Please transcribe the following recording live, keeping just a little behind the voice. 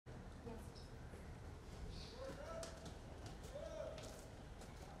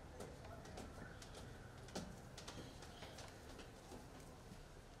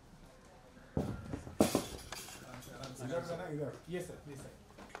इधर. Yes, sir. Please, sir.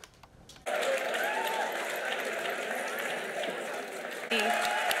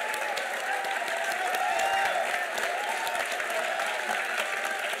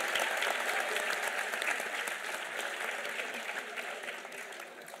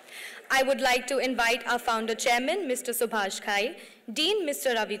 I would like to invite our founder chairman, Mr. Shubash Ghai, Dean,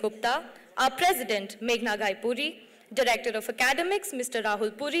 Mr. Ravi Gupta, our president, Meghna Ghai Puri, Director of Academics, Mr.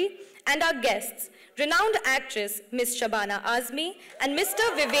 Rahul Puri, and our guests, renowned actress, Ms. Shabana Azmi, and Mr.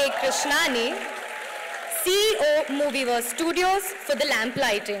 Vivek Krishnani, CEO, Movieverse Studios, for the lamp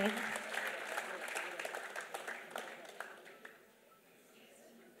lighting.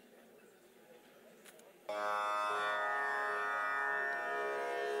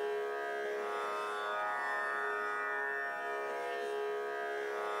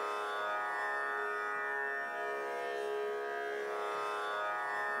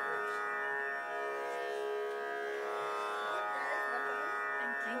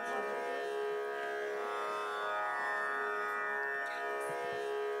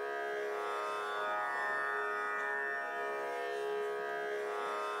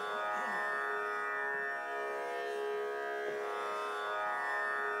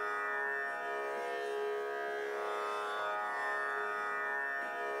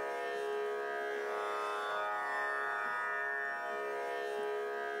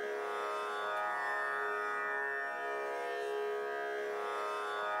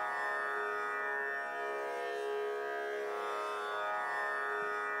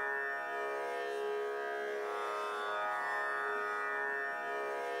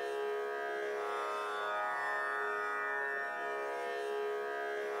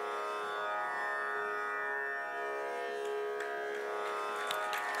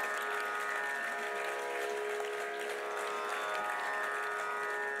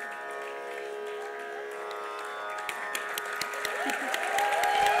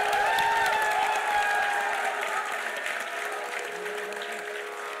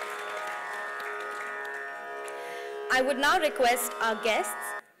 I would now request our guests,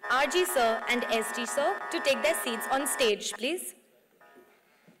 RG sir and SG sir, to take their seats on stage, please.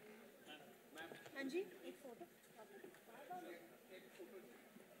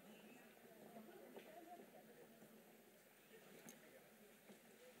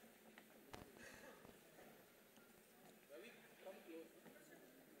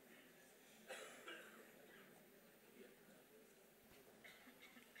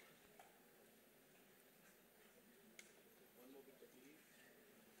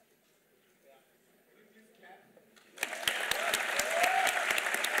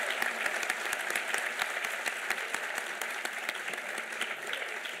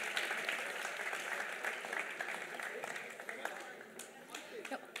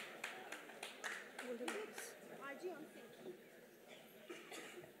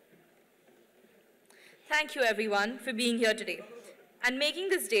 Thank you everyone for being here today and making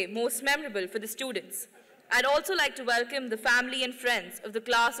this day most memorable for the students. I'd also like to welcome the family and friends of the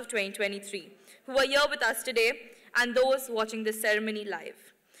class of 2023 who are here with us today and those watching this ceremony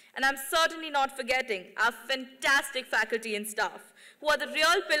live. And I'm certainly not forgetting our fantastic faculty and staff who are the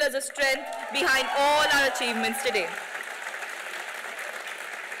real pillars of strength behind all our achievements today.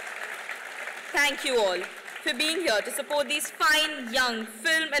 Thank you all for being here to support these fine young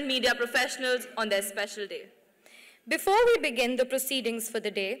film and media professionals on their special day. Before we begin the proceedings for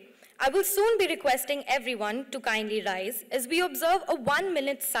the day, I will soon be requesting everyone to kindly rise as we observe a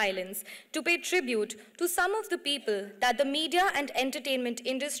 1-minute silence to pay tribute to some of the people that the media and entertainment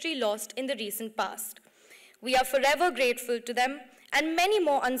industry lost in the recent past. We are forever grateful to them and many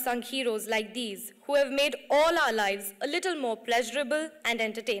more unsung heroes like these who have made all our lives a little more pleasurable and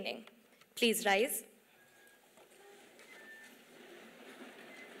entertaining. Please rise.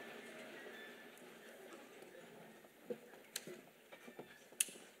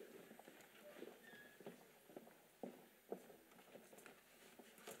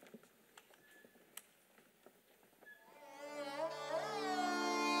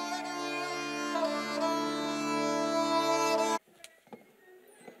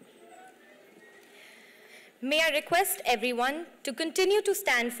 May I request everyone to continue to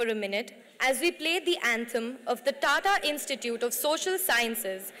stand for a minute as we play the anthem of the Tata Institute of Social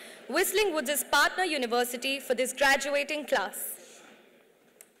Sciences, Whistling Woods' partner university for this graduating class.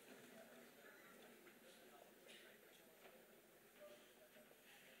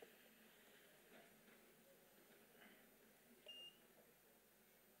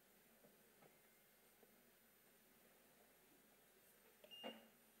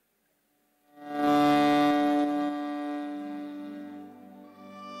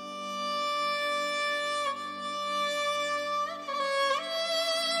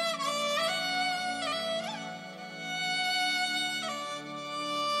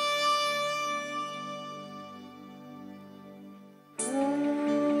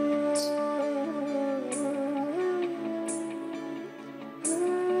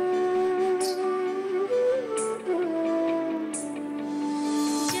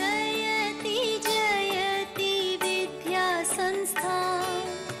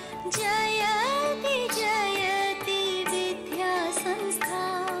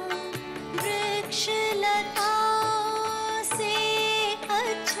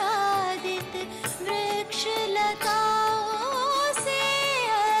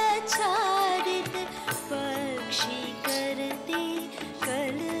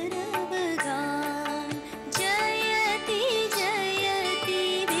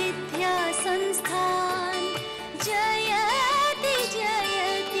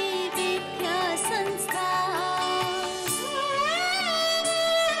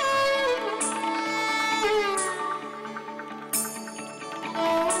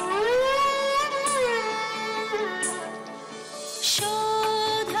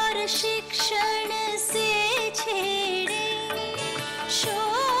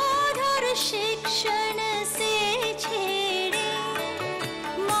 शिक्षण से छेड़े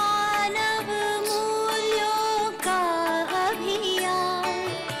मानव मूल्यों का अभियान,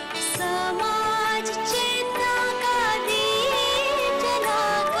 समाज चेतना का दीप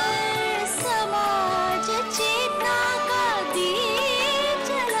जलाकर, समाज चेतना का दीप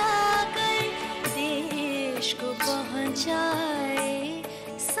जलाकर देश को पहुंचाए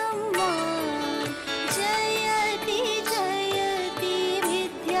सम्मान। जयति जयति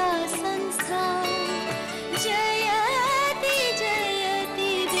विद्या संस्थान, जयति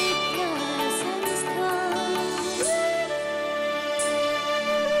जयति विद्या संस्थान।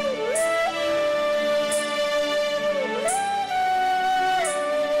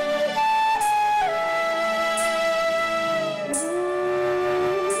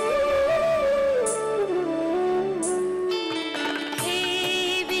 हे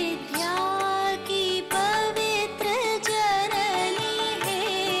विद्या की पवित्र जननी, हे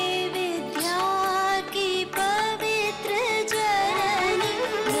विद्या की पवित्र जननी,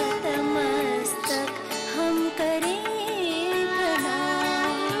 नतमस्तक हम करें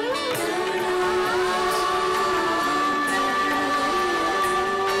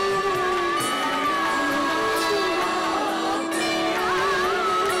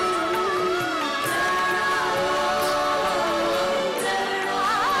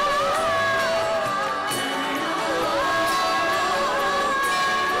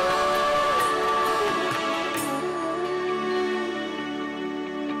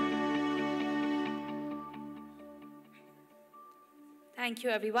Thank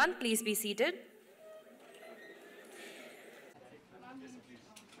you, everyone. Please be seated.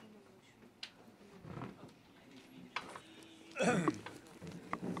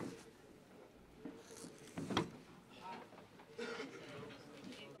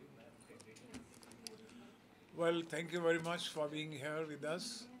 Well, thank you very much for being here with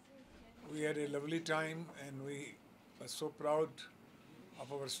us. We had a lovely time and we are so proud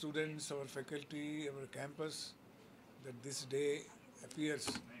of our students, our faculty, our campus, that this day appears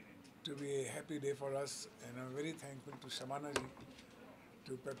to be a happy day for us. And I'm very thankful to Shabana ji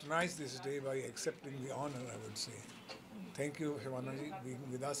to patronize this day by accepting the honor, I would say. Thank you, Shabana ji, being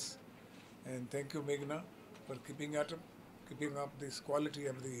with us. And thank you, Meghna, for keeping up this quality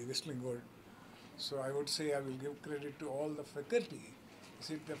of the whistling word. So I would say I will give credit to all the faculty. Is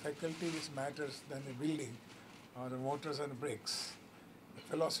it the faculty which matters than the building or the motors and brakes? The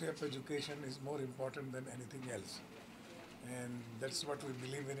philosophy of education is more important than anything else. And that's what we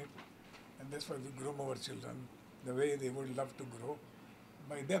believe in it. And that's why we groom our children the way they would love to grow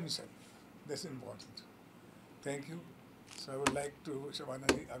by themselves. That's important. Thank you. So I would like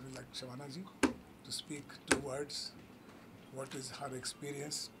Shabana ji to speak 2 words. What is her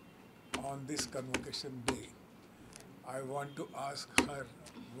experience on this Convocation day? I want to ask her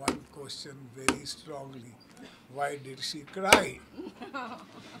one question very strongly. Why did she cry?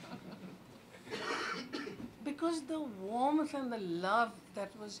 Because the warmth and the love that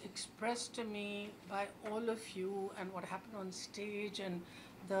was expressed to me by all of you and what happened on stage and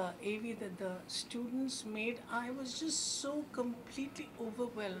the AV that the students made, I was just so completely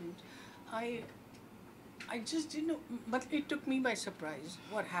overwhelmed. I just didn't know, but it took me by surprise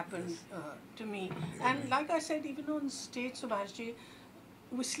what happened to me. And like I said, even on stage, Shubash ji,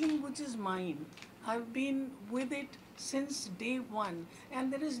 Whistling Woods is mine. I've been with it since day one,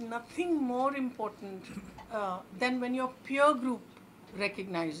 and there is nothing more important than when your peer group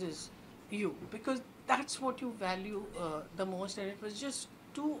recognizes you, because that's what you value the most, and it was just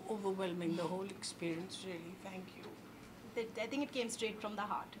too overwhelming, the whole experience, really. Thank you. I think it came straight from the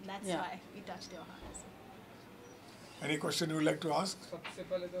heart, and that's Yeah. why we touched your hearts. Any question you would like to ask? सबसे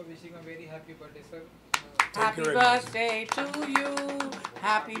पहले तो wishing a very happy birthday, sir. Thank Happy you very much. birthday to you.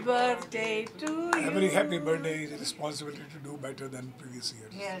 Happy birthday to you. Every happy birthday is a responsibility to do better than previous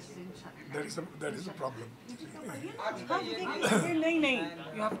years. Yes, inshallah. That is the problem. नहीं,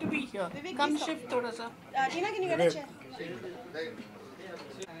 you have to be here. Come shift थोड़ा सा. Tina, can you get a chair?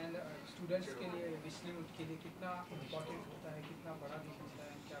 And students के लिए whistling wood के लिए कितना important होता है, कितना बड़ा भी होता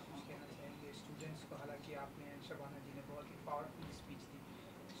है, क्या कुछ कहना चाहेंगे students को? हालांकि आपने शबाना जी ने बहुत ही powerful speech दी.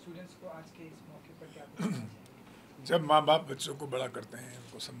 Students को आज के इस मौके पर क्या कहना चाहेंगे? जब माँ बाप बच्चों को बड़ा करते हैं,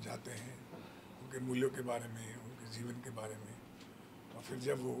 उनको समझाते हैं, उनके मूल्यों के बारे में, उनके जीवन के बारे में, और फिर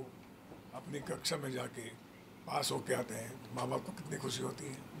जब वो अपनी कक्षा में जाके पास होके आते हैं, माँ बाप को कितनी खुशी होती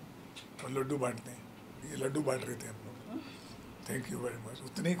है और लड्डू बांटते हैं. ये लड्डू बांट रहे थे हम लोग. Thank you very much.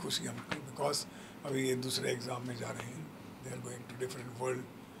 उतनी खुशी हमको, बिकॉज अभी ये दूसरे एग्ज़ाम में जा रहे हैं. They are going to different world.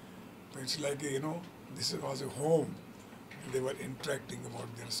 तो it's like this was a home. They were interacting about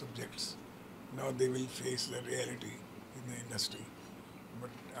their subjects. Now they will face the reality in the industry.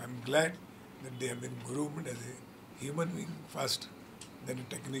 But I'm glad that they have been groomed as a human being first, then a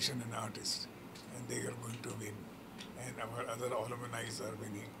technician and artist, and they are going to win. And our other alumni are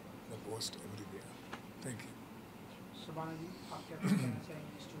winning the post everywhere. Thank you. Shabana जी, आप क्या कहना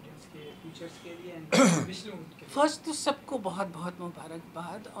चाहेंगे students के futures के लिए and Vishnu के लिए? First तो सबको बहुत बहुत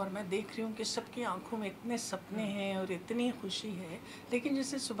मुबारकबाद। और मैं देख रही हूँ कि सबकी आंखों में इतने सपने हैं और इतनी खुशी है, लेकिन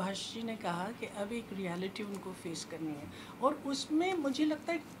जैसे सुभाष जी ने कहा कि अब एक रियलिटी उनको फेस करनी है, और उसमें मुझे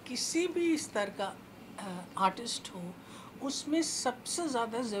लगता है किसी भी स्तर का आर्टिस्ट हो, उसमें सबसे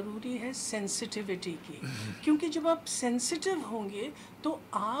ज़्यादा ज़रूरी है सेंसिटिविटी की। क्योंकि जब आप सेंसिटिव होंगे तो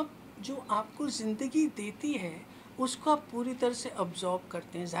आप जो आपको ज़िंदगी देती है उसको आप पूरी तरह से अब्जॉर्ब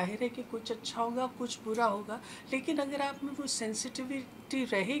करते हैं। जाहिर है कि कुछ अच्छा होगा, कुछ बुरा होगा, लेकिन अगर आप में वो सेंसिटिविटी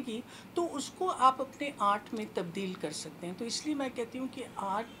रहेगी तो उसको आप अपने आर्ट में तब्दील कर सकते हैं। तो इसलिए मैं कहती हूँ कि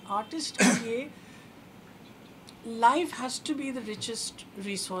आर्टिस्ट के लिए life has to be the richest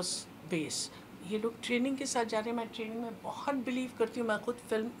resource base. ये लोग ट्रेनिंग के साथ जा रहे हैं, मैं ट्रेनिंग में बहुत बिलीव करती हूँ। मैं खुद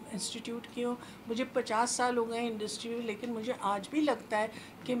फिल्म इंस्टीट्यूट की हूँ, मुझे 50 साल हो गए इंडस्ट्री में, लेकिन मुझे आज भी लगता है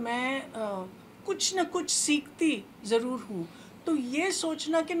कि मैं कुछ ना कुछ सीखती ज़रूर हूँ। तो ये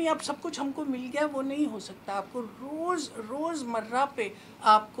सोचना कि नहीं अब सब कुछ हमको मिल गया, वो नहीं हो सकता। आपको रोज़मर्रा पे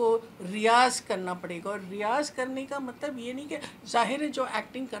आपको रियाज़ करना पड़ेगा। और रियाज़ करने का मतलब ये नहीं कि ज़ाहिर है जो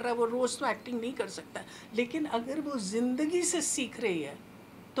एक्टिंग कर रहा है वो रोज़ तो एक्टिंग नहीं कर सकता, लेकिन अगर वो ज़िंदगी से सीख रही है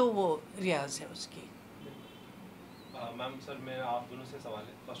तो वो रियाज़ है उसकी। मैम सर, मेरा आप दोनों से सवाल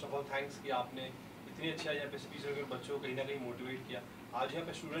है। फर्स्ट ऑफ ऑल थैंक्स कि आपने इतनी अच्छी आज यहाँ पे स्पीच रखकर बच्चों को कहीं ना कहीं मोटिवेट किया। आज यहाँ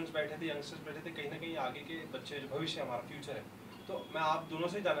पे स्टूडेंट्स बैठे थे, यंगस्टर्स बैठे थे, कहीं ना कहीं आगे के बच्चे जो भविष्य हमारा फ्यूचर है। तो मैं आप दोनों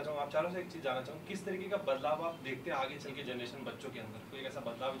से ही जानना चाहूँगा, आप चारों से एक चीज़ जानना चाहूँगा, किस तरीके का बदलाव आप देखते हैं आगे चल के जनरेशन बच्चों के अंदर? कोई ऐसा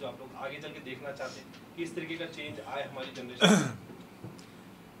बदलाव है जो आप लोग आगे चल के देखना चाहते हैं कि इस तरीके का चेंज आए हमारी जनरेशन?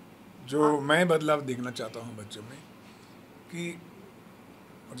 जो मैं बदलाव देखना चाहता हूँ बच्चों में, कि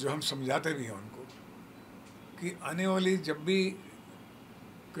और जो हम समझाते भी हैं उनको, कि आने वाली जब भी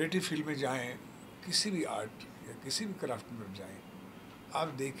क्रिएटिव फील्ड में जाएं, किसी भी आर्ट या किसी भी क्राफ्ट में जाएं, आप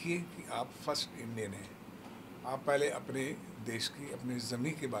देखिए कि आप फर्स्ट इंडियन हैं। आप पहले अपने देश की, अपने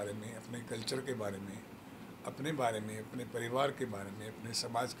ज़मीन के बारे में, अपने कल्चर के बारे में, अपने बारे में, अपने परिवार के बारे में, अपने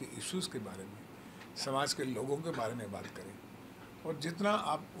समाज के इश्यूज़ के बारे में, समाज के लोगों के बारे में बात करें। और जितना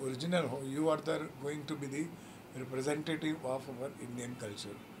आप ओरिजिनल हो, you are the going to be the representative of our Indian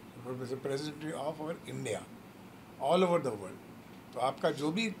culture, representative of our India, all over the world। तो आपका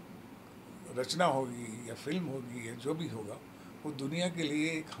जो भी रचना होगी या फिल्म होगी या जो भी होगा, वो दुनिया के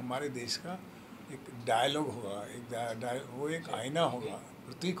लिए एक हमारे देश का एक डायलॉग होगा, वो एक आईना होगा,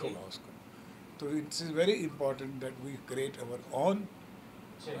 प्रतीक होगा उसका। तो it's is very important that we create our own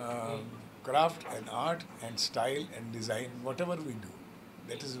craft and art and style and design, whatever we do.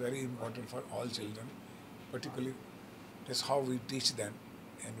 That is very important for all children. Particularly, that's how we teach them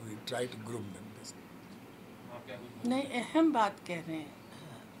and we try to groom them. नहीं, अहम बात कह रहे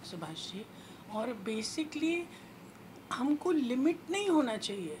हैं सुभाष जी। और basically हमको limit नहीं होना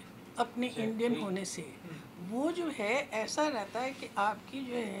चाहिए अपने इंडियन होने से। वो जो है ऐसा रहता है कि आपकी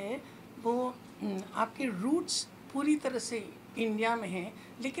जो है वो आपके रूट्स पूरी तरह से इंडिया में हैं,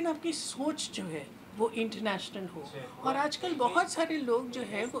 लेकिन आपकी सोच जो है वो इंटरनेशनल हो। और आजकल बहुत सारे लोग जो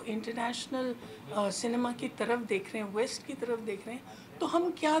है वो इंटरनेशनल सिनेमा की तरफ देख रहे हैं, वेस्ट की तरफ देख रहे हैं। तो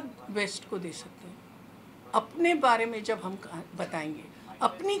हम क्या वेस्ट को दे सकते हैं? अपने बारे में जब हम बताएंगे,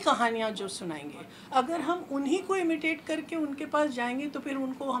 अपनी कहानियाँ जो सुनाएंगे, अगर हम उन्हीं को इमिटेट करके उनके पास जाएंगे तो फिर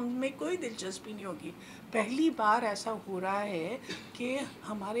उनको हम में कोई दिलचस्पी नहीं होगी। पहली बार ऐसा हो रहा है कि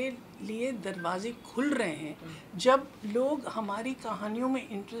हमारे लिए दरवाजे खुल रहे हैं जब लोग हमारी कहानियों में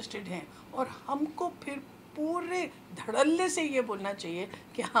इंटरेस्टेड हैं, और हमको फिर पूरे धड़ल्ले से ये बोलना चाहिए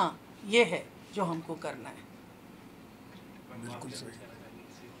कि हाँ, ये है जो हमको करना है। बिल्कुल सही।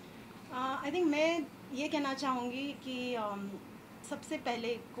 आई थिंक मैं ये कहना चाहूँगी कि सबसे पहले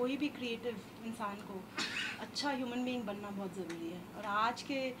कोई भी क्रिएटिव इंसान को अच्छा ह्यूमन बीइंग बनना बहुत ज़रूरी है। और आज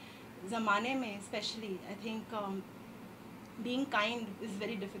के ज़माने में specially I think being kind is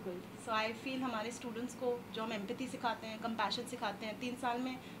very difficult. So I feel हमारे स्टूडेंट्स को जो हम एम्पैथी सिखाते हैं, कंपैशन सिखाते हैं 3 साल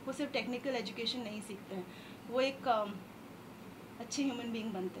में, वो सिर्फ टेक्निकल एजुकेशन नहीं सीखते हैं, वो एक अच्छे ह्यूमन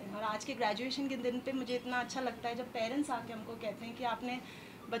बीइंग बनते हैं। और आज के ग्रेजुएशन के दिन पे मुझे इतना अच्छा लगता है जब पेरेंट्स आके हमको कहते हैं कि आपने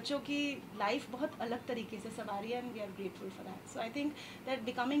बच्चों की लाइफ बहुत अलग तरीके से संवारी है, and we are grateful for that. So I think that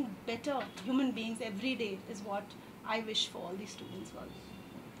becoming better human beings every day is what I wish for all the students.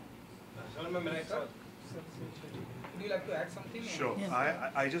 Would you like to add something? Sure. Yes.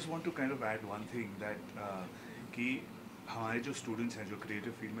 I just want to kind of add one thing that कि हमारे जो students हैं जो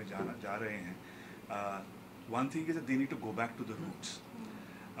creative field में जा रहे हैं, one thing is that they need to go back to the roots.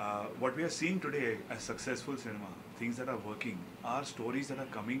 What we are seeing today as successful cinema, things that are working are stories that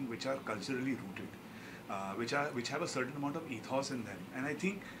are coming which are culturally rooted, which have a certain amount of ethos in them. And I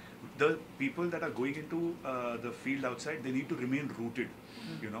think the people that are going into the field outside, they need to remain rooted.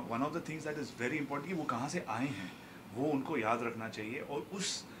 You know, one of the things that is very important कि वो कहाँ से आए हैं, वो उनको याद रखना चाहिए, और उस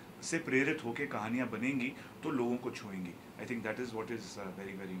से प्रेरित होके कहानियाँ बनेंगी तो लोगों को छुएंगी. I think that is what is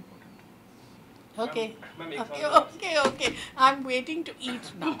very very important. Okay. Ma'am, Okay. I'm waiting to eat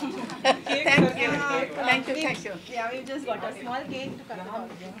now. Thank you. Thank you. Yeah, we just got a small cake to cut it out.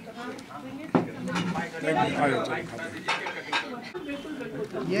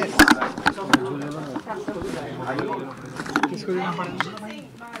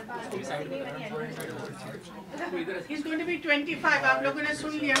 He's going to be 25. आप लोगों ने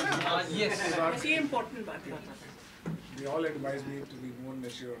सुन लिया ना? Yes. ये important बात है. They all advise me to be more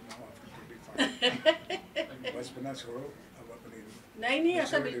mature now after 25. बचपना छोड़ो, अब अपनी. नहीं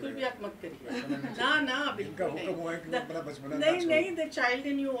ऐसा बिल्कुल भी आप मत करिए. ना बिल्कुल इनका हुक्म हुआ है कि मैं अपना बचपना ना छोड़ूं. नहीं, the child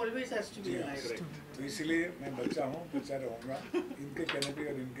in you always has to be alive. तो इसीलिए मैं बच्चा हूँ, बच्चा रहूँगा, इनके कहने पे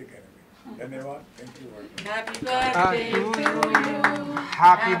और इनके कहने पे. धन्यवाद. Thank you very much. Happy birthday to you.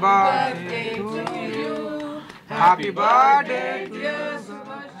 Happy birthday to you. Happy birthday dear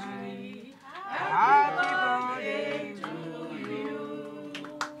Shubash. Happy birthday to you.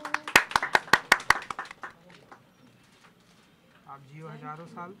 आप जियो हजारों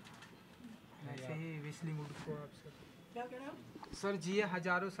साल, ऐसे ही विस्ली मूड को आप सर जिए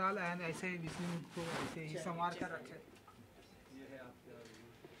हजारों साल एंड ऐसे ही विस्ली मूड को ऐसे ही संवार कर रखे.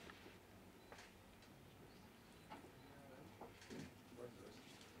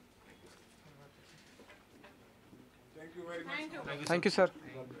 Thank you very much. Thank you, sir.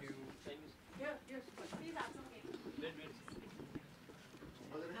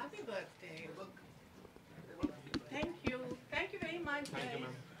 Happy birthday. Thank you very much. Thank you,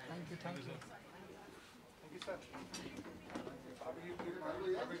 ma'am. Thank you, sir. Thank you, sir.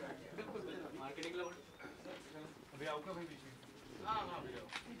 अभी आऊँगा भाई बीच में. हाँ.